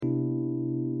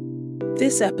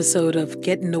This episode of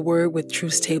Get in the Word with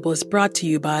Truth Table is brought to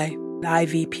you by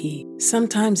IVP.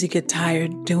 Sometimes you get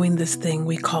tired doing this thing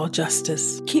we call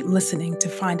justice. Keep listening to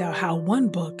find out how one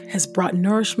book has brought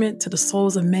nourishment to the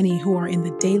souls of many who are in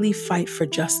the daily fight for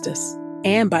justice.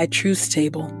 And by Truth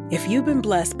Table. If you've been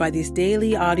blessed by these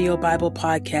daily audio Bible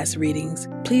podcast readings,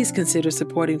 please consider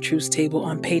supporting Truth Table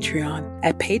on Patreon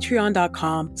at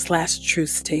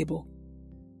patreon.com/truthstable.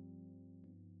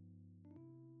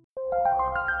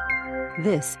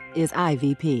 This is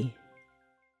IVP.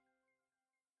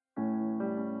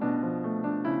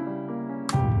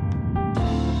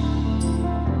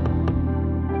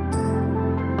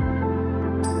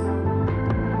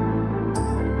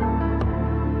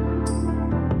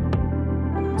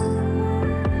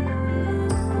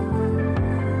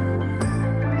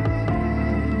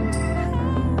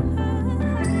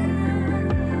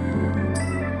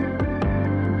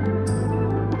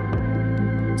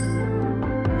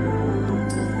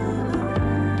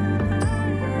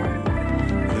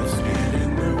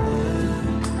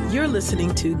 You're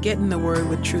listening to Get in the Word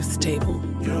with Truth Table.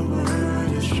 Your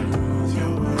word is truth,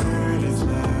 your word is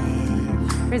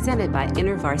life. Presented by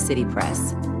InterVarsity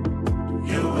Press.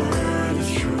 Your word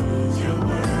is truth, your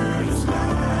word is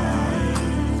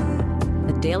life.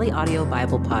 A daily audio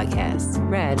Bible podcast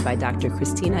read by Dr.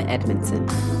 Christina Edmondson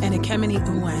And Ekemini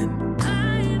Uwan.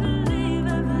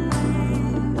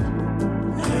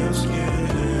 Let's get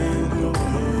in the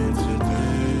word today.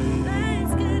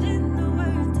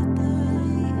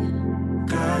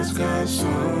 God's got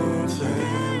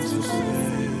something to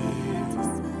say.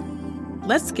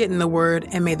 Let's get in the Word,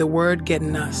 and may the Word get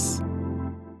in us.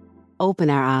 Open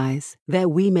our eyes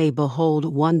that we may behold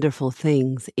wonderful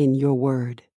things in your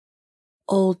word.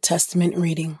 Old Testament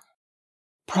reading.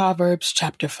 Proverbs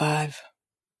chapter 5.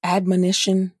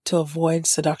 Admonition to avoid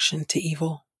seduction to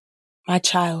evil. My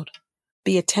child,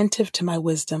 be attentive to my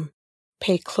wisdom.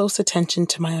 Pay close attention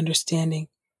to my understanding,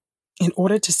 in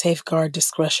order to safeguard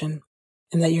discretion,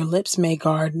 and that your lips may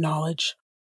guard knowledge.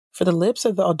 For the lips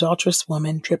of the adulterous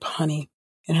woman drip honey,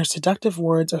 and her seductive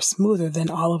words are smoother than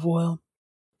olive oil.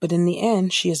 But in the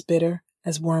end she is bitter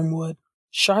as wormwood,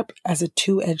 sharp as a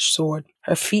two-edged sword.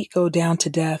 Her feet go down to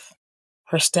death.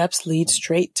 Her steps lead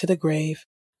straight to the grave,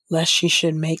 lest she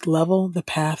should make level the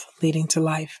path leading to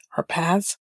life. Her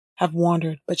paths have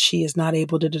wandered, but she is not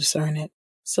able to discern it.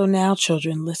 So now,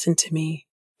 children, listen to me.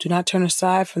 Do not turn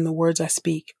aside from the words I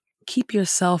speak. Keep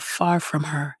yourself far from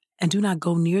her, and do not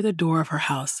go near the door of her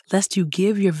house, lest you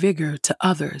give your vigor to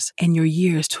others and your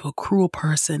years to a cruel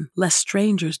person, lest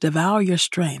strangers devour your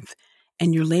strength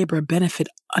and your labor benefit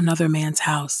another man's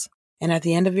house. And at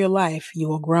the end of your life you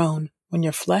will groan when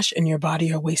your flesh and your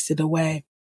body are wasted away.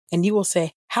 And you will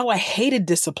say, "How I hated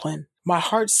discipline! My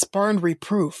heart spurned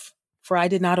reproof. For I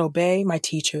did not obey my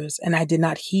teachers, and I did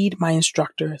not heed my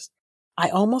instructors. I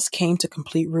almost came to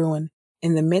complete ruin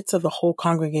in the midst of the whole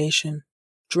congregation.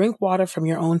 Drink water from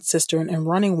your own cistern and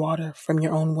running water from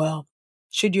your own well.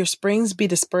 Should your springs be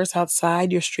dispersed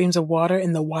outside your streams of water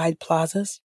in the wide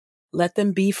plazas? Let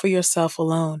them be for yourself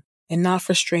alone, and not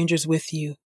for strangers with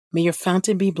you. May your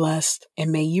fountain be blessed,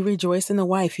 and may you rejoice in the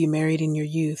wife you married in your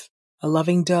youth, a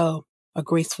loving doe, a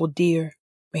graceful deer.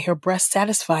 May her breast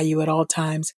satisfy you at all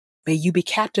times. May you be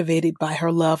captivated by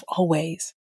her love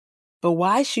always. But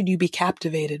why should you be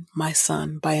captivated, my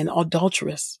son, by an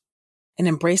adulteress, and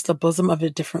embrace the bosom of a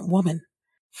different woman?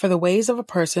 For the ways of a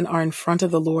person are in front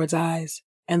of the Lord's eyes,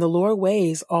 and the Lord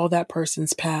weighs all that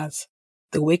person's paths.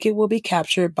 The wicked will be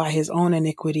captured by his own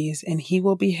iniquities, and he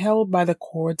will be held by the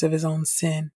cords of his own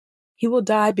sin. He will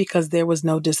die because there was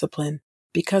no discipline.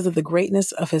 Because of the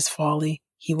greatness of his folly,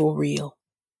 he will reel.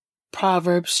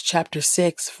 Proverbs chapter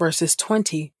 6, verses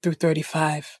 20 through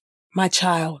 35. My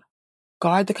child,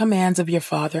 guard the commands of your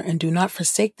father, and do not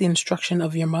forsake the instruction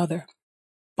of your mother.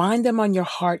 Bind them on your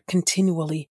heart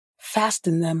continually.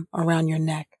 Fasten them around your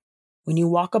neck. When you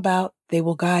walk about, they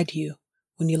will guide you.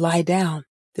 When you lie down,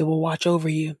 they will watch over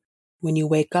you. When you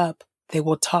wake up, they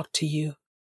will talk to you.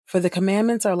 For the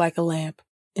commandments are like a lamp,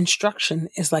 instruction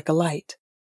is like a light,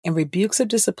 and rebukes of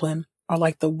discipline are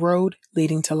like the road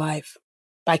leading to life.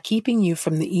 By keeping you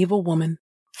from the evil woman,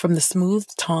 from the smooth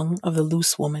tongue of the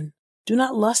loose woman. Do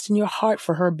not lust in your heart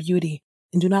for her beauty,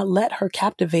 and do not let her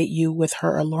captivate you with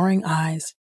her alluring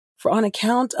eyes. For on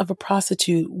account of a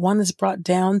prostitute, one is brought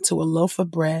down to a loaf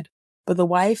of bread, but the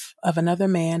wife of another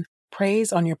man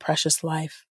preys on your precious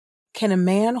life. Can a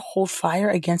man hold fire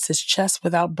against his chest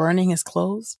without burning his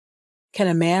clothes? Can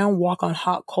a man walk on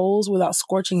hot coals without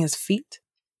scorching his feet?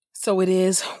 So it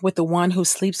is with the one who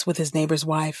sleeps with his neighbor's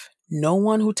wife. No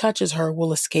one who touches her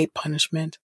will escape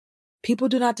punishment. People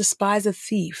do not despise a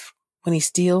thief when he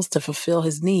steals to fulfill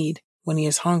his need, when he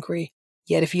is hungry.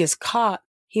 Yet if he is caught,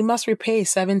 he must repay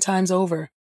 7 times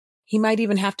over. He might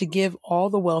even have to give all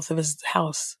the wealth of his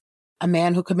house. A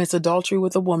man who commits adultery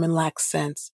with a woman lacks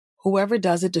sense. Whoever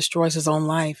does it destroys his own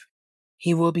life.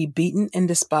 He will be beaten and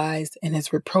despised, and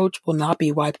his reproach will not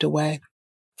be wiped away.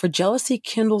 For jealousy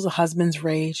kindles a husband's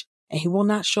rage, and he will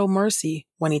not show mercy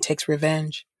when he takes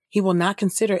revenge. He will not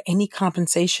consider any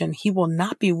compensation. He will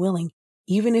not be willing,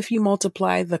 even if you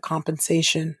multiply the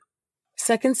compensation.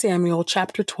 2 Samuel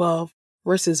chapter 12,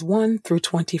 verses 1 through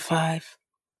 25.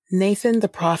 Nathan the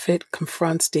prophet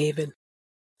confronts David.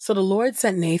 So the Lord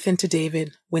sent Nathan to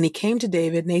David. When he came to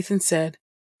David, Nathan said,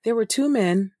 "There were 2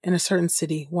 men in a certain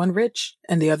city, one rich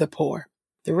and the other poor.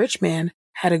 The rich man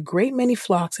had a great many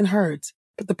flocks and herds,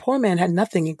 but the poor man had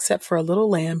nothing except for a little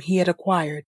lamb he had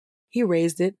acquired. He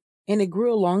raised it, and it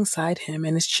grew alongside him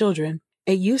and his children.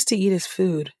 It used to eat his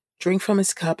food, drink from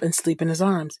his cup, and sleep in his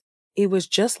arms. It was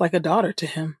just like a daughter to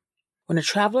him. When a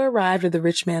traveler arrived at the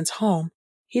rich man's home,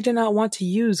 he did not want to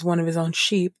use one of his own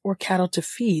sheep or cattle to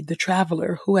feed the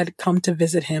traveler who had come to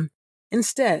visit him.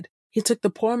 Instead, he took the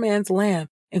poor man's lamb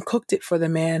and cooked it for the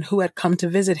man who had come to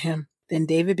visit him. Then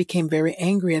David became very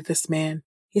angry at this man.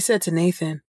 He said to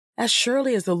Nathan, 'As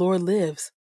surely as the Lord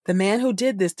lives, the man who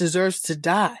did this deserves to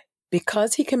die.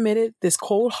 Because he committed this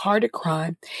cold-hearted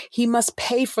crime, he must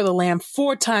pay for the lamb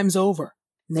 4 times over.'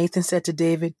 Nathan said to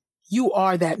David, 'You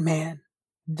are that man.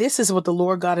 This is what the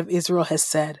Lord God of Israel has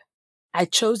said. I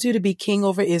chose you to be king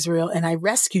over Israel, and I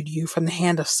rescued you from the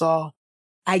hand of Saul.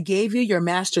 I gave you your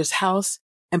master's house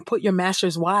and put your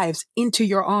master's wives into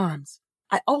your arms.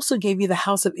 I also gave you the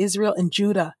house of Israel and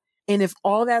Judah. And if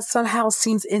all that somehow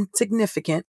seems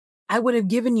insignificant, I would have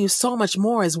given you so much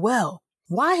more as well.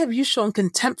 Why have you shown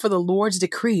contempt for the Lord's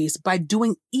decrees by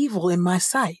doing evil in my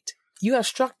sight? You have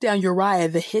struck down Uriah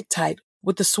the Hittite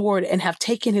with the sword and have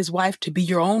taken his wife to be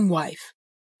your own wife.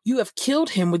 You have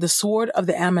killed him with the sword of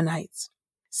the Ammonites.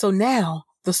 So now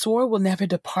the sword will never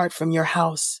depart from your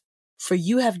house, for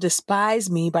you have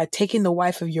despised me by taking the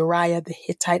wife of Uriah the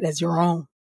Hittite as your own.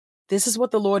 This is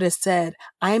what the Lord has said.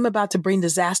 I am about to bring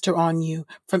disaster on you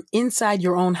from inside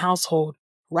your own household.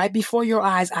 Right before your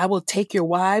eyes, I will take your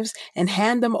wives and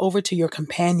hand them over to your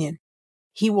companion.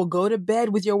 He will go to bed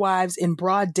with your wives in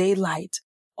broad daylight.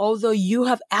 Although you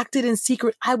have acted in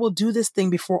secret, I will do this thing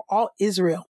before all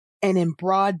Israel and in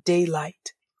broad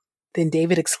daylight." Then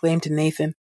David exclaimed to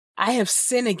Nathan, "I have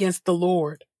sinned against the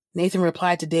Lord." Nathan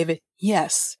replied to David,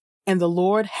 "Yes, and the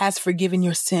Lord has forgiven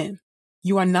your sin.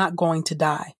 You are not going to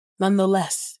die.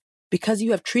 Nonetheless, because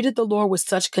you have treated the Lord with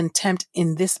such contempt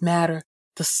in this matter,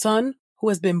 the son who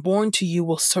has been born to you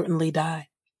will certainly die."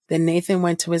 Then Nathan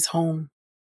went to his home.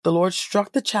 The Lord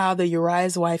struck the child that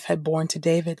Uriah's wife had borne to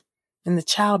David, and the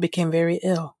child became very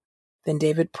ill. Then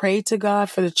David prayed to God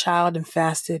for the child and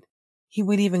fasted. He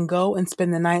would even go and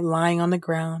spend the night lying on the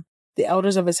ground. The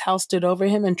elders of his house stood over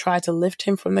him and tried to lift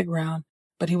him from the ground,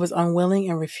 but he was unwilling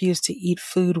and refused to eat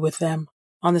food with them.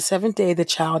 On the 7th day, the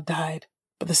child died.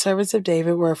 But the servants of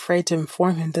David were afraid to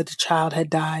inform him that the child had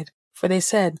died, for they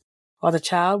said, "While the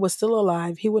child was still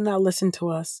alive, he would not listen to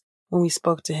us when we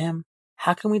spoke to him.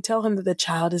 How can we tell him that the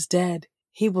child is dead?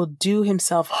 He will do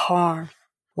himself harm."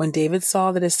 When David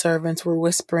saw that his servants were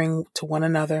whispering to one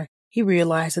another, he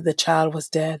realized that the child was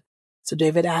dead. So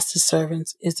David asked his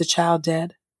servants, "Is the child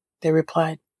dead?" They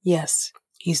replied, "Yes,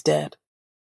 he's dead."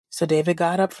 So David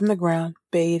got up from the ground,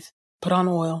 bathed, put on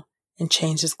oil, and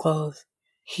changed his clothes.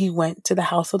 He went to the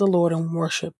house of the Lord and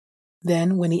worshiped.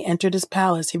 Then, when he entered his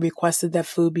palace, he requested that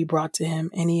food be brought to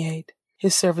him, and he ate.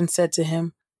 His servant said to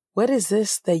him, "What is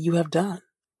this that you have done?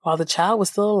 While the child was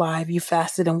still alive, you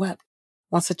fasted and wept.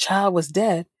 Once the child was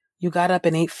dead, you got up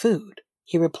and ate food."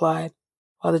 He replied,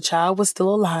 "While the child was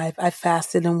still alive, I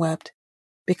fasted and wept,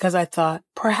 because I thought,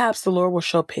 perhaps the Lord will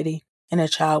show pity and the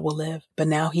child will live. But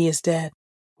now he is dead.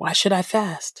 Why should I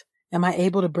fast? Am I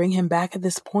able to bring him back at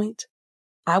this point?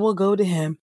 I will go to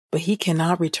him, but he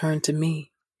cannot return to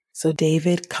me." So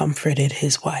David comforted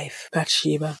his wife,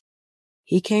 Bathsheba.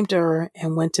 He came to her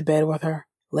and went to bed with her.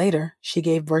 Later, she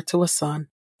gave birth to a son,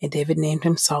 and David named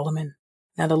him Solomon.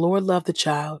 Now the Lord loved the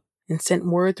child and sent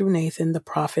word through Nathan the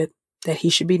prophet that he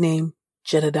should be named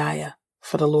Jedediah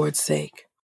for the Lord's sake.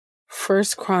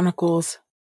 1 Chronicles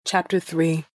chapter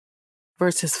 3,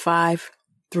 verses 5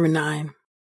 through 9.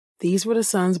 These were the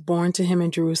sons born to him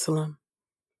in Jerusalem: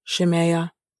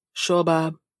 Shemaiah,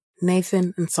 Shobab,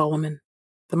 Nathan, and Solomon.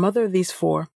 The mother of these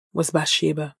 4 was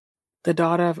Bathsheba, the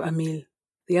daughter of Amil.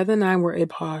 The other 9 were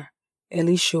Ibhar,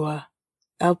 Elishua,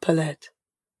 Elpelet,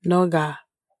 Nogah,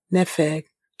 Nepheg,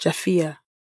 Japhia,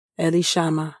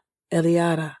 Elishama,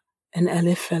 Eliada, and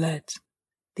Eliphelet.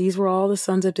 These were all the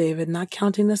sons of David, not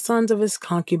counting the sons of his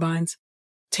concubines.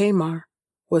 Tamar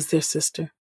was their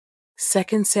sister.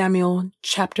 2 Samuel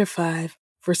chapter 5,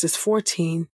 verses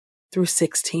 14 through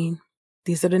 16.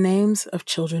 These are the names of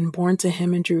children born to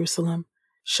him in Jerusalem: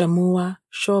 Shammua,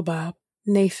 Shobab,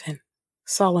 Nathan,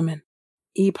 Solomon,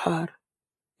 Ibhar,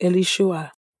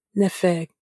 Elishua, Nepheg,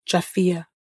 Japhia,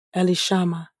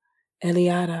 Elishama,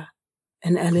 Eliada,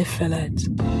 and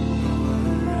Eliphelet.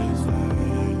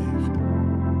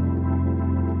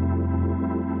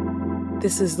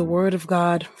 This is the word of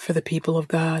God for the people of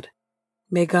God.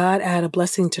 May God add a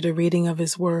blessing to the reading of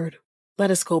his word. Let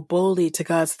us go boldly to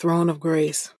God's throne of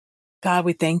grace. God,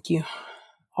 we thank you.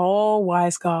 All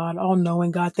wise God, all knowing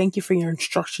God, thank you for your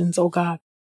instructions, oh God,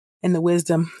 and the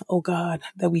wisdom, oh God,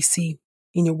 that we see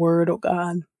in your word, oh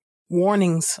God.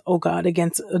 Warnings, oh God,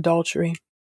 against adultery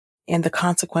and the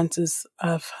consequences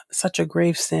of such a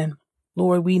grave sin.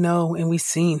 Lord, we know and we've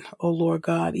seen, oh Lord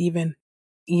God, even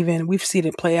we've seen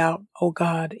it play out, oh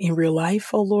God, in real life,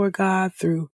 oh Lord God,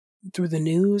 through the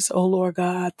news, oh Lord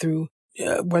God, through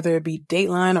whether it be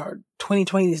Dateline or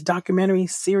 2020, these documentary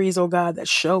series, oh God, that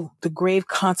show the grave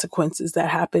consequences that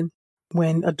happen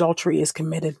when adultery is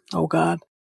committed, oh God.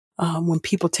 When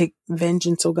people take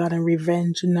vengeance, oh God, and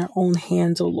revenge in their own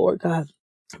hands, oh Lord God,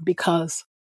 because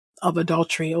of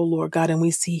adultery, oh Lord God. And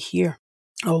we see here,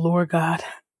 oh Lord God,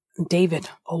 David,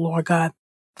 oh Lord God,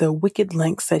 the wicked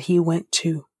lengths that he went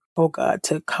to, oh God,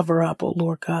 to cover up, oh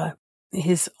Lord God,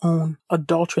 his own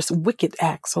adulterous, wicked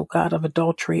acts, oh God, of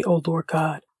adultery, oh Lord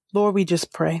God. Lord, we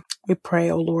just pray. We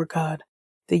pray, oh Lord God,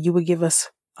 that you would give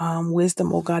us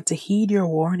wisdom, oh God, to heed your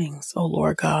warnings, oh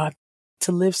Lord God,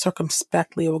 to live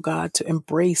circumspectly, oh God, to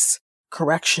embrace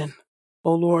correction,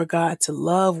 oh Lord God, to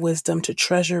love wisdom, to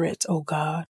treasure it, oh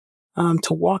God,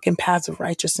 to walk in paths of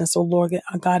righteousness, oh Lord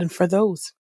God, and for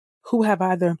those who have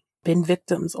either been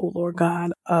victims, oh Lord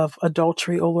God, of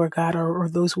adultery, oh Lord God, or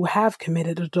those who have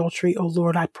committed adultery, oh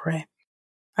Lord, I pray.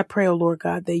 I pray, oh Lord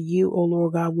God, that you, oh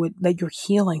Lord God, that your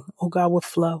healing, oh God, would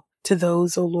flow to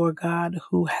those, oh Lord God,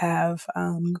 who have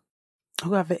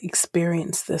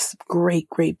experienced this great,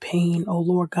 great pain, oh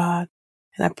Lord God.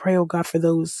 And I pray, oh God, for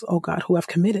those, oh God, who have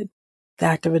committed the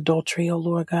act of adultery, oh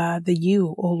Lord God, that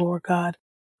you, oh Lord God,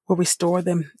 will restore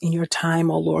them in your time,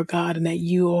 oh Lord God, and that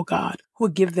you, oh God, will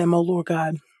give them, oh Lord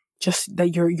God, just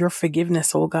that your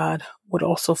forgiveness, oh God, would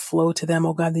also flow to them,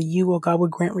 oh God, that you, oh God, would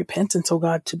grant repentance, oh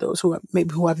God, to those who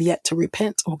have yet to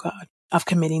repent, oh God, of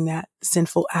committing that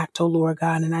sinful act, oh Lord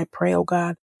God. And I pray, oh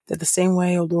God, that the same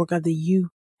way, oh Lord God, that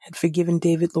you had forgiven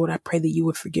David, Lord, I pray that you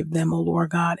would forgive them, oh Lord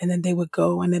God, and then they would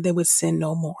go and then they would sin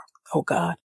no more, oh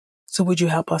God. So would you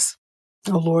help us,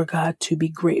 oh Lord God, to be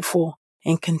grateful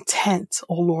and content,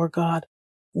 oh Lord God,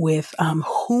 with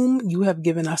whom you have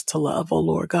given us to love, oh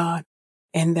Lord God,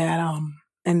 and that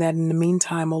in the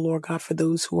meantime, oh Lord God, for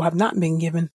those who have not been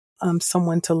given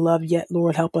someone to love yet,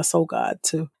 Lord, help us, oh God,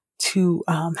 to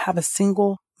have a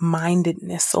single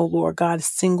mindedness, oh Lord God,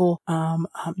 single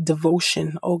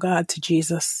devotion, oh God, to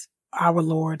Jesus, our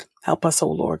Lord. Help us,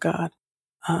 oh Lord God,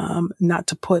 not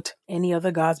to put any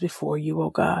other gods before you, oh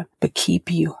God, but keep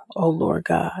you, oh Lord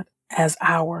God, as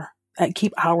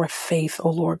keep our faith,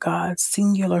 oh Lord God,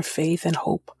 singular faith and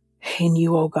hope in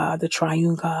you, oh God, the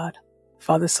triune God,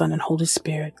 Father, Son, and Holy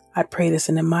Spirit. I pray this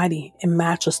in the mighty and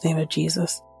matchless name of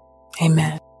Jesus.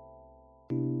 Amen.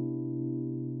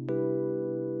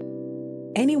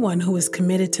 Anyone who is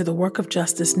committed to the work of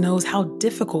justice knows how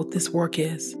difficult this work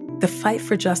is. The fight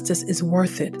for justice is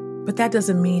worth it, but that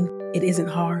doesn't mean it isn't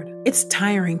hard. It's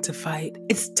tiring to fight.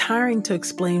 It's tiring to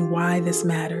explain why this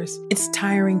matters. It's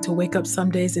tiring to wake up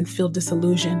some days and feel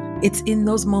disillusioned. It's in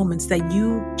those moments that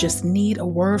you just need a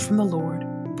word from the Lord.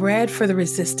 Bread for the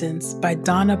Resistance by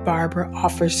Donna Barber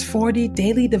offers 40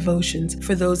 daily devotions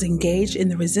for those engaged in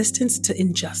the resistance to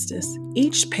injustice.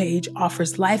 Each page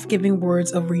offers life-giving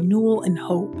words of renewal and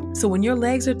hope. So when your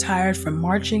legs are tired from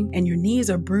marching and your knees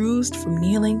are bruised from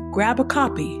kneeling, grab a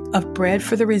copy of Bread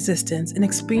for the Resistance and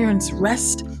experience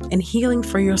rest and healing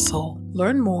for your soul.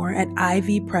 Learn more at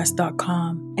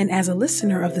ivpress.com. And as a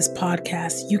listener of this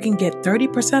podcast, you can get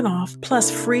 30% off plus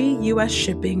free U.S.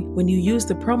 shipping when you use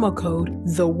the promo code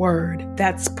THEWORD.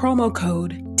 That's promo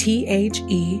code THEWORD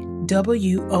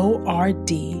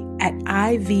at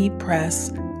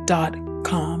ivpress.com.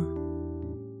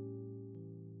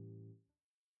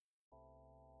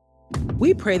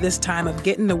 We pray this time of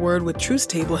Getting the Word with Truth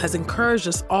Table has encouraged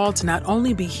us all to not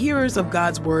only be hearers of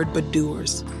God's Word, but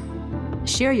doers.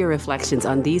 Share your reflections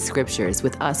on these scriptures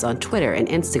with us on Twitter and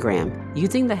Instagram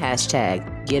using the hashtag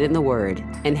 #GetInTheWord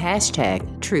and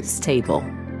hashtag #TruthsTable.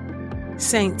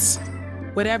 Saints,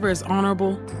 whatever is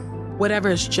honorable, whatever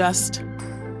is just,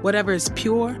 whatever is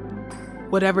pure,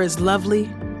 whatever is lovely,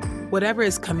 whatever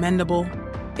is commendable,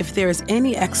 if there is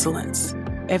any excellence,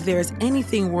 if there is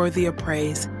anything worthy of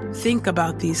praise, think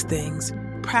about these things,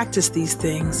 practice these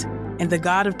things, and the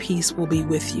God of peace will be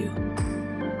with you.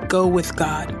 Go with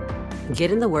God. Get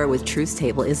in the Word with Truth's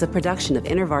Table is a production of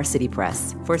InterVarsity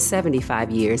Press. For 75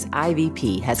 years,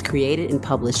 IVP has created and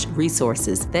published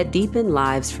resources that deepen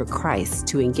lives for Christ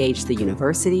to engage the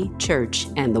university, church,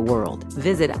 and the world.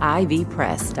 Visit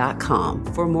ivpress.com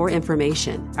for more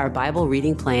information. Our Bible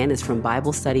reading plan is from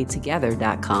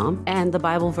BibleStudyTogether.com, and the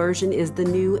Bible version is the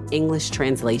New English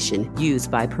Translation used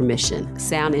by permission.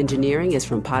 Sound engineering is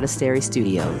from Podastery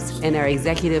Studios, and our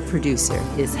executive producer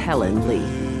is Helen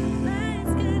Lee.